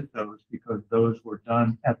revisit those because those were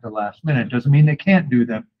done at the last minute. Doesn't mean they can't do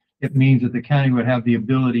them. It means that the county would have the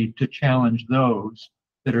ability to challenge those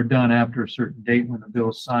that are done after a certain date when the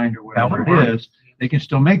bill is signed or whatever it is. They can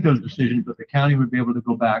still make those decisions, but the county would be able to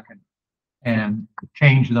go back and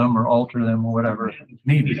change them or alter them or whatever is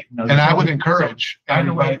needed. And I would encourage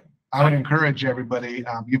everybody,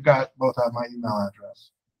 you've got both on my email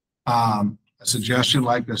address. A suggestion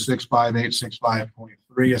like the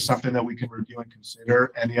 65865.3 is something that we can review and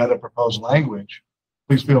consider. Any other proposed language,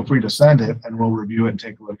 please feel free to send it and we'll review it and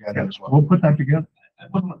take a look at it as well. We'll put that together. I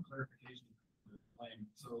want more clarification.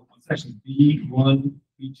 So on section B1,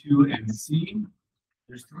 B2, and C,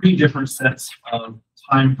 there's 3 different sets of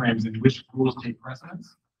timeframes in which rules take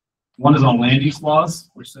precedence. One is on land use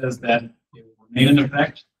laws, which says that it will remain in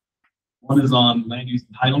effect. One is on land use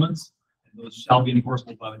entitlements, and those shall be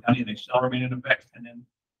enforceable by the county and they shall remain in effect. And then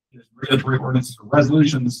there's regulatory ordinances or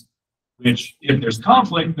resolutions, which if there's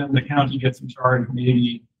conflict, then the county gets in charge,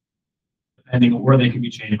 maybe depending on where they can be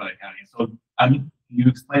changed by the county. So can you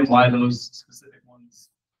explain why those specific ones,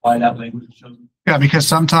 why that language is chosen? Yeah, because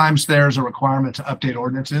sometimes there's a requirement to update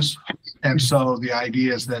ordinances. And so the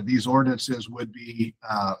idea is that these ordinances would be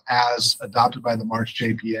as adopted by the March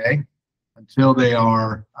JPA until they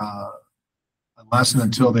are, unless and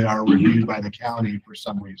until they are reviewed by the county for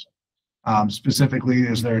some reason. Specifically,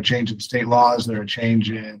 is there a change in state law? Is there a change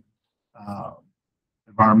in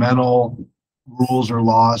environmental rules or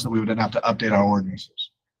laws that we would then have to update our ordinances?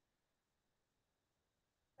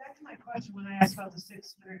 Back to my question when I asked about the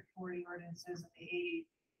 640 ordinances and the 80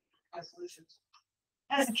 resolutions.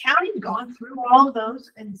 Has the county gone through all of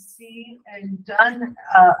those and done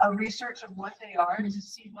a research of what they are to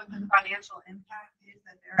see what the financial impact is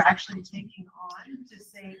that they're actually taking on to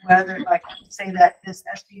say whether, like, say that this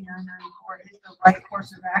SB 994 is the right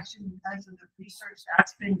course of action because of the research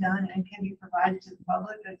that's been done and can be provided to the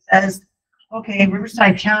public that says, okay,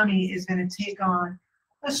 Riverside County is going to take on,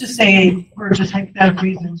 let's just say, for just hypothetical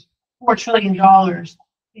reasons, $4 trillion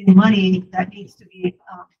in money that needs to be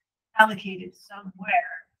allocated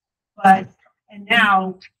somewhere, and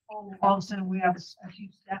now all of a sudden we have a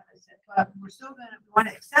huge deficit, but we're still going to want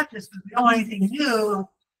to accept this because we don't want anything new.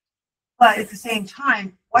 But at the same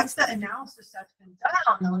time, what's the analysis that's been done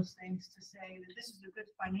on those things to say that this is a good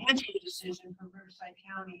financial decision for Riverside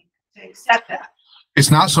County to accept that? It's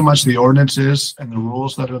not so much the ordinances and the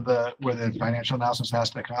rules that are where the financial analysis has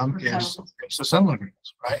to come, it's the settlement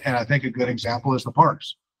agreements, right? And I think a good example is the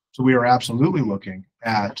parks. So we are absolutely looking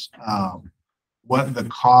at what the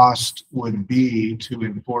cost would be to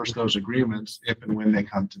enforce those agreements if and when they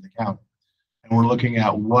come to the county. And we're looking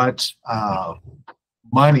at what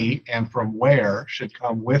money and from where should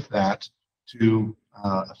come with that to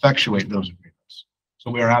effectuate those agreements. So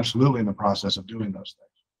we are absolutely in the process of doing those things.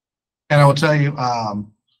 And I will tell you,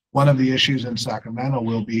 one of the issues in Sacramento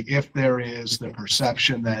will be if there is the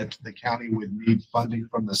perception that the county would need funding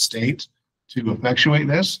from the state to effectuate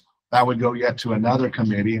this, that would go yet to another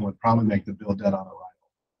committee and would probably make the bill dead on arrival.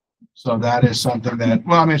 So that is something that,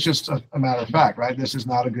 well, I mean, it's just a matter of fact, right? This is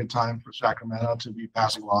not a good time for Sacramento to be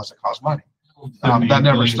passing laws that cost money. That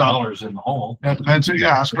never stops. In the hole. It depends who you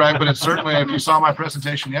ask, right? But it's certainly, if you saw my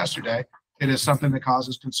presentation yesterday, it is something that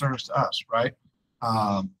causes concerns to us, right?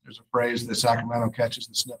 There's a phrase that Sacramento catches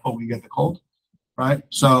the sniffle, we get the cold, right?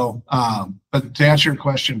 So, but to answer your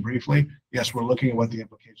question briefly, yes, we're looking at what the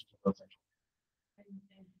implications of those things are. And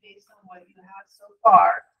based on what you have so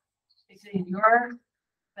far, is it in your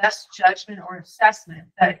best judgment or assessment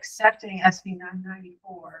that accepting SB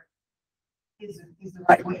 994 is the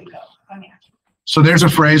right way to go financially? So there's a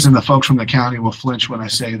phrase, and the folks from the county will flinch when I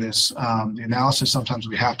say this. The analysis sometimes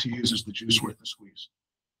we have to use is the juice worth the squeeze,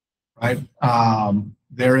 right?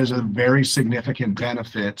 There is a very significant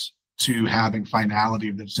benefit to having finality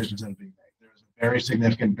of the decisions that are being made. There is a very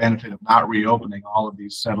significant benefit of not reopening all of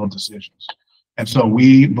these settled decisions. And so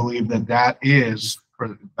we believe that that is,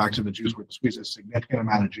 back to the juice worth the squeeze, a significant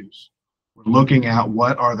amount of juice. We're looking at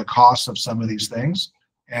what are the costs of some of these things,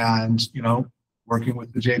 and, you know, working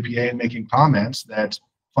with the JPA and making comments that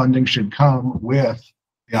funding should come with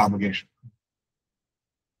the obligation.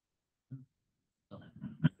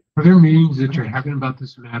 Are there meetings that you're having about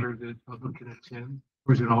this matter that public can attend,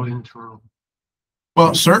 or is it all internal?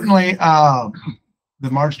 Well, certainly, the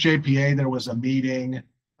March JPA, there was a meeting.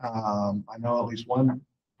 I know at least one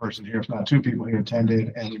person here, if not two people here,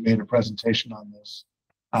 attended, and we made a presentation on this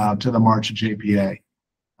to the March JPA.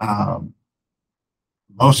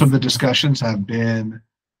 Most of the discussions have been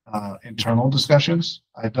internal discussions.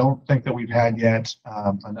 I don't think that we've had yet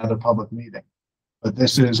another public meeting. But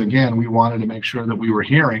this is, again, we wanted to make sure that we were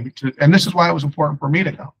hearing, and this is why it was important for me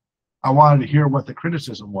to come. I wanted to hear what the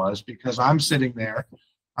criticism was, because I'm sitting there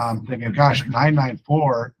thinking, gosh,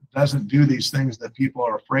 994 doesn't do these things that people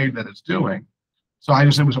are afraid that it's doing. So it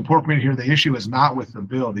was important for me to hear the issue is not with the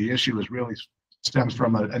bill. The issue is really stems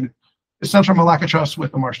from a lack of trust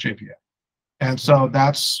with the March JPA. And so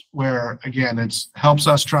that's where, again, it helps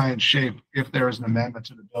us try and shape if there is an amendment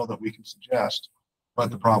to the bill that we can suggest,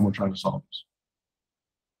 what the problem we're trying to solve is.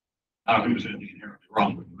 I don't think there's anything inherently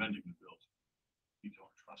wrong with amending the bill. You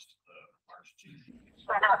don't trust the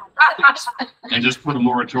March. And just put a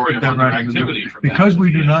moratorium on their activity. Because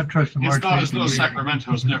we do not trust the March. It's not as though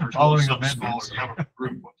Sacramento's never told some smaller government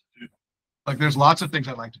group what to do. Like, there's lots of things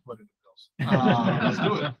I'd like to put in the bills. Let's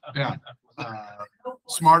do it. Yeah.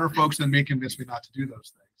 Smarter folks than me convince me not to do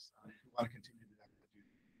those things. We want to continue to do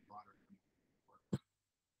that.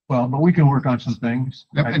 Well, but we can work on some things.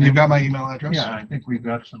 Yep, and you've got my email address? Yeah, I think we've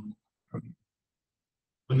got some.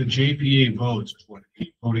 When the JPA votes, it's what,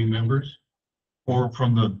 8 voting members? 4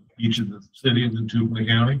 from each of the cities and 2 from the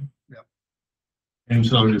county? Yep. And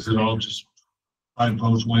so is it all just 5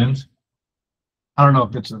 votes wins? I don't know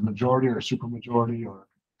if it's a majority or a super majority or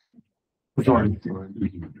majority.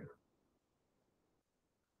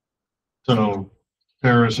 So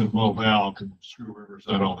Paris and Val can screw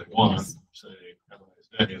Riverside all they want and say, have a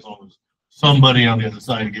nice day, as long as somebody on the other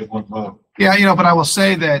side get 1 vote. Yeah, but I will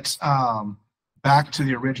say that back to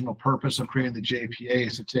the original purpose of creating the JPA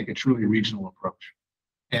is to take a truly regional approach.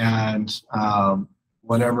 And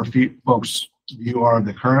whatever folks view are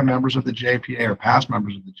the current members of the JPA or past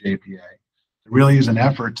members of the JPA, it really is an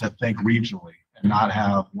effort to think regionally and not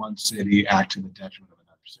have one city act to the detriment of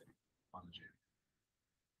another city on the JPA.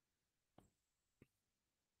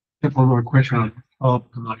 I have one more question on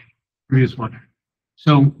my previous one.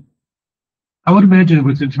 So I would imagine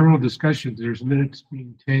with internal discussions, there's minutes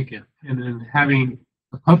being taken, and then having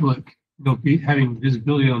the public, having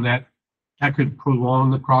visibility on that, that could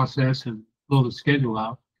prolong the process and blow the schedule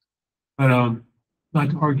out. But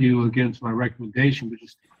not to argue against my recommendation, but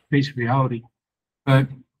just face reality. But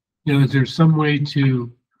is there some way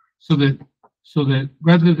to so that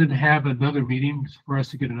rather than have another meeting for us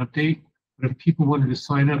to get an update, but if people wanted to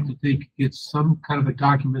sign up, that they could get some kind of a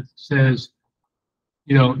document that says,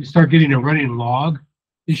 you start getting a running log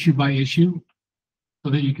issue by issue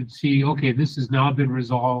so that you can see, okay, this has now been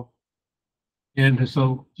resolved. And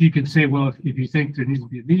so you can say, well, if you think there needs to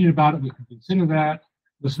be a meeting about it, we can consider that,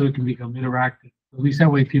 so it can become interactive. At least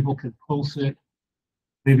that way people can pulse it.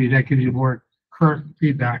 Maybe that gives you more current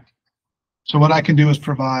feedback. So what I can do is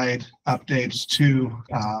provide updates to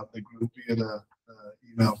the group via the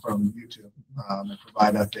email from YouTube and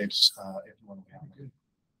provide updates if you want to.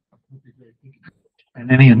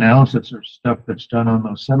 And any analysis or stuff that's done on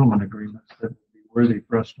those settlement agreements that would be worthy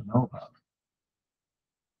for us to know about.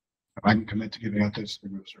 I can commit to giving updates to the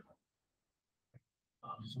group, sir.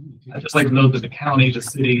 I'd just like to note that the county, the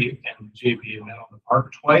city, and the JPA met on the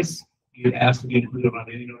park twice. We had asked to be included on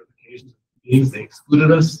any notifications. Meetings, they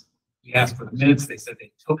excluded us. We asked for the minutes. They said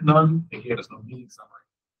they took none. They gave us no meeting summary.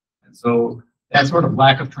 And so that sort of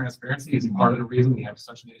lack of transparency is part of the reason we have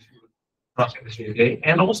such an issue with trust in the JPA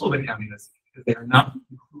and also the county, because they are not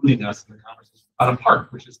including us in the conversation about a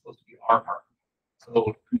park, which is supposed to be our park.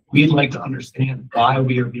 So we'd like to understand why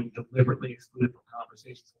we are being deliberately excluded from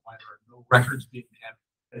conversations, why there are no records being kept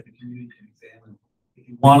that the community can examine. If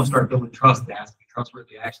you want to start building trust, there has to be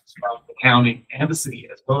trustworthy actions from the county and the city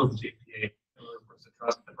as well as the JPA in order for us to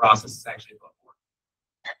trust that the process is actually above board.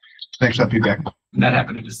 Thanks for that feedback. And that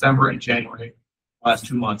happened in December and January, last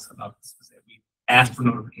 2 months about this. We asked for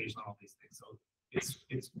notification on all these things. So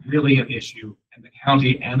it's really an issue, and the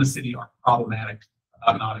county and the city are problematic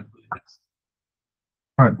about not including this.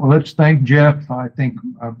 All right, well, let's thank Jeff. I think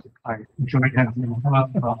I enjoyed having him come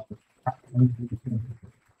up.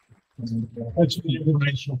 That's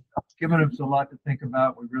information. Given us a lot to think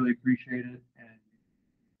about. We really appreciate it and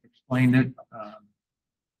explained it.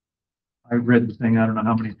 I read the thing, I don't know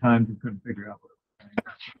how many times, and couldn't figure out what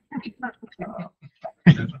it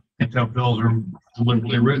was. Until bills are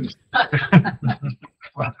deliberately written.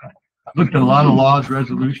 Looked at a lot of laws,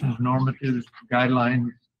 resolutions, normatives,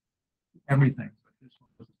 guidelines, everything. But this one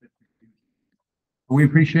was a bit confusing. We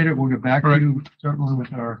appreciate it. We'll get back to you certainly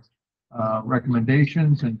with our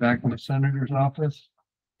recommendations and back to the senator's office.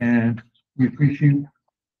 And we appreciate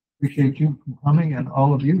you for coming and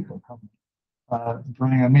all of you for coming,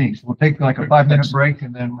 joining our meeting. So we'll take like a 5-minute break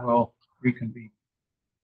and then we'll reconvene.